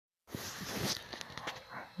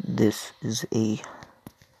This is a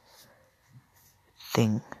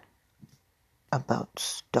thing about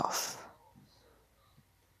stuff.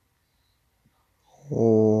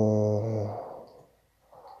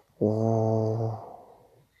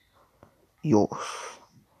 Yes,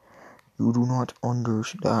 you do not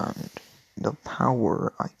understand the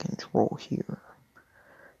power I control here.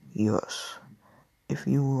 Yes, if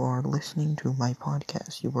you are listening to my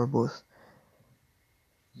podcast, you are both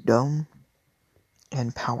dumb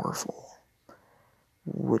and powerful,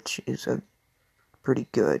 which is a pretty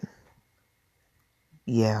good.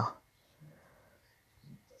 Yeah.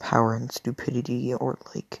 Power and stupidity are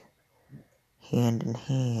like hand in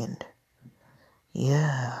hand.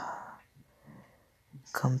 Yeah.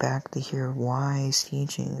 Come back to hear wise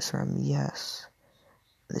teachings from Yes.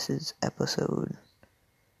 This is episode.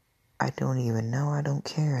 I don't even know. I don't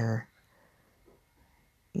care.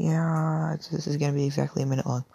 Yeah, this is gonna be exactly a minute long.